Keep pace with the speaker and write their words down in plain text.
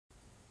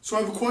So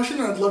I have a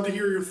question and I'd love to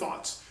hear your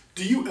thoughts.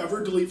 Do you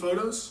ever delete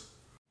photos?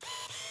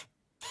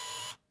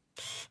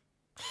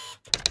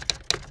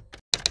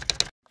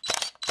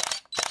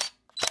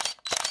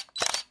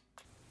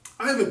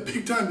 I have a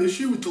big time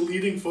issue with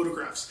deleting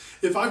photographs.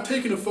 If I've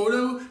taken a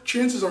photo,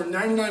 chances are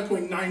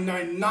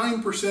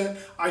 99.999%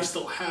 I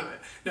still have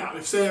it. Now,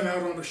 if say I'm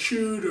out on a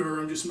shoot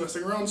or I'm just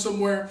messing around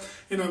somewhere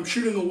and I'm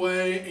shooting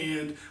away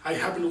and I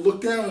happen to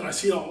look down and I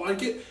see I don't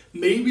like it,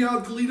 maybe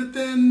I'll delete it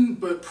then,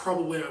 but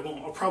probably I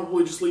won't. I'll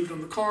probably just leave it on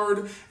the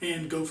card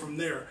and go from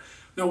there.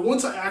 Now,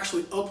 once I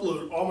actually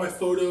upload all my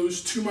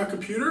photos to my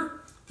computer,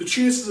 the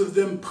chances of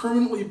them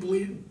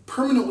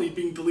permanently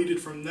being deleted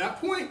from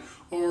that point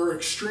are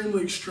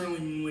extremely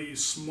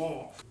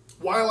small.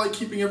 Why I like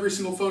keeping every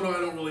single photo,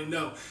 I don't really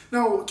know.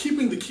 Now,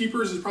 keeping the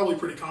keepers is probably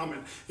pretty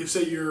common. If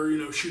say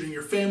you're shooting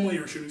your family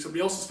or shooting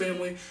somebody else's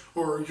family,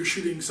 or you're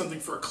shooting something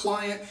for a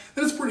client,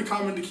 then it's pretty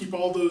common to keep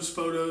all those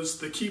photos,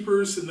 the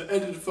keepers and the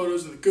edited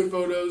photos and the good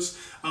photos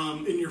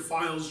in your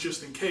files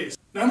just in case.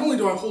 Not only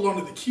do I hold on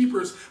to the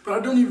keepers, but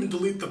I don't even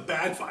delete the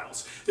bad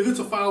files. If it's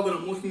a file that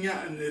I'm looking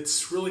at and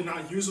it's really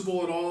not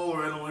usable at all,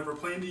 or I don't ever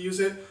plan to use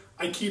it,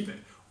 I keep it.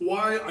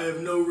 Why? I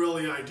have no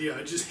really idea.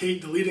 I just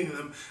hate deleting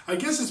them. I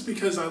guess it's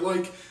because I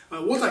like,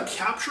 once I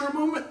capture a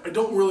moment, I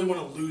don't really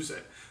want to lose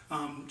it.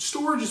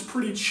 Storage is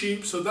pretty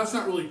cheap, so that's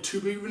not really too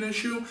big of an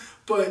issue,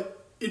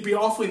 but it'd be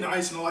awfully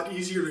nice and a lot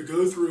easier to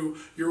go through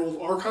your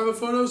old archive of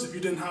photos if you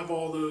didn't have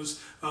all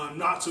those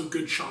not so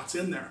good shots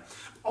in there.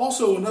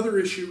 Also, another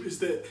issue is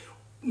that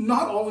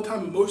not all the time,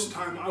 but most of the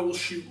time, I will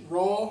shoot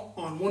RAW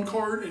on one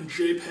card and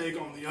JPEG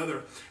on the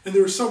other. And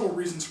there are several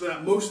reasons for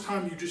that. Most of the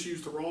time, you just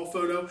use the RAW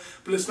photo,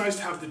 but it's nice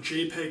to have the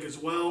JPEG as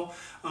well.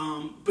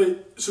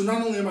 So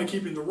not only am I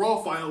keeping the RAW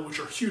file, which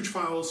are huge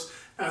files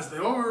as they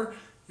are,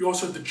 you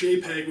also have the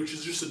JPEG, which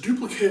is just a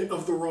duplicate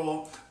of the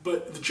RAW,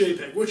 but the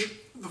JPEG, which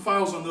the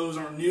files on those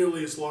aren't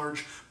nearly as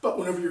large, but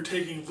whenever you're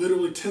taking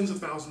literally tens of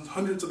thousands,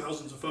 hundreds of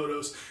thousands of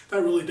photos,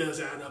 that really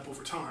does add up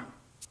over time.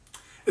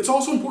 It's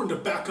also important to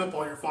back up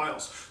all your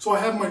files. So I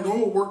have my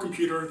normal work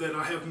computer that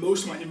I have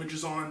most of my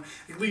images on,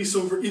 at least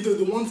over either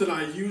the ones that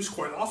I use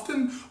quite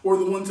often or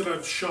the ones that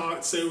I've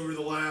shot, say, over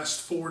the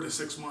last 4 to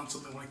 6 months,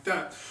 something like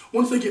that.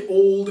 Once they get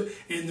old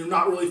and they're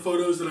not really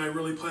photos that I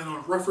really plan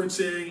on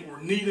referencing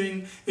or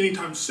needing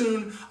anytime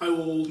soon, I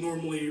will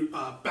normally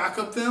back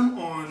up them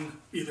on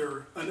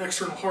either an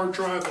external hard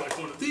drive like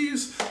one of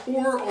these,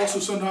 or also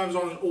sometimes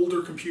on an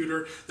older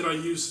computer that I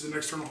use as an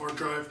external hard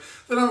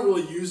drive that I don't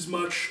really use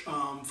much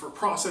for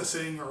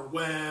processing or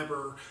web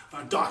or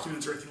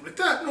documents or anything like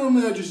that.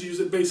 Normally I just use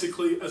it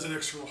basically as an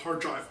external hard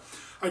drive.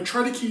 I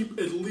try to keep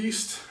at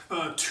least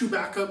 2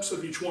 backups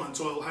of each one.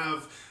 So I'll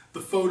have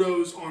the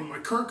photos on my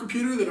current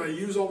computer that I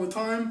use all the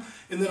time,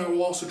 and then I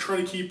will also try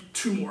to keep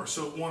 2 more.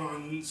 So one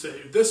on,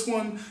 say, this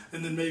one,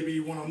 and then maybe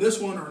one on this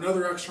one or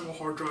another external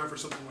hard drive or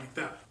something like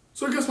that.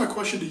 So I guess my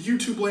question to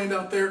YouTube land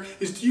out there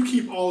is, do you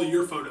keep all of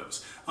your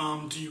photos?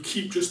 Do you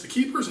keep just the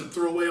keepers and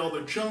throw away all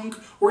the junk?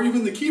 Or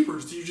even the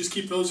keepers, do you just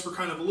keep those for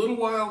kind of a little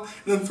while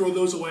and then throw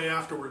those away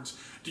afterwards?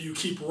 Do you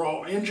keep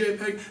RAW and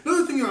JPEG?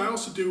 Another thing that I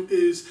also do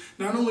is,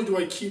 not only do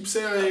I keep,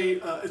 say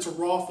it's a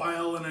RAW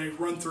file and I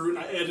run through it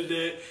and I edit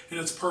it and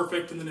it's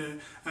perfect, and then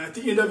at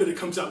the end of it, it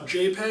comes out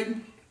JPEG.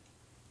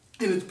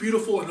 And it's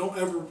beautiful. I don't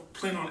ever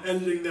plan on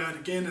editing that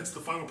again. It's the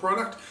final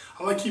product.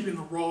 I like keeping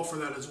the RAW for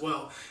that as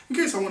well, in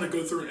case I want to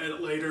go through and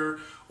edit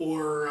later,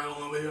 or I don't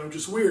know, maybe I'm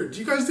just weird. Do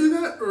you guys do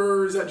that,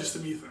 or is that just a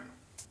me thing?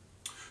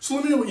 So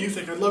let me know what you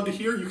think. I'd love to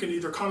hear. You can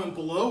either comment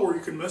below or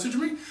you can message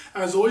me.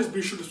 As always,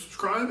 be sure to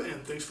subscribe,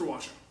 and thanks for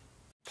watching.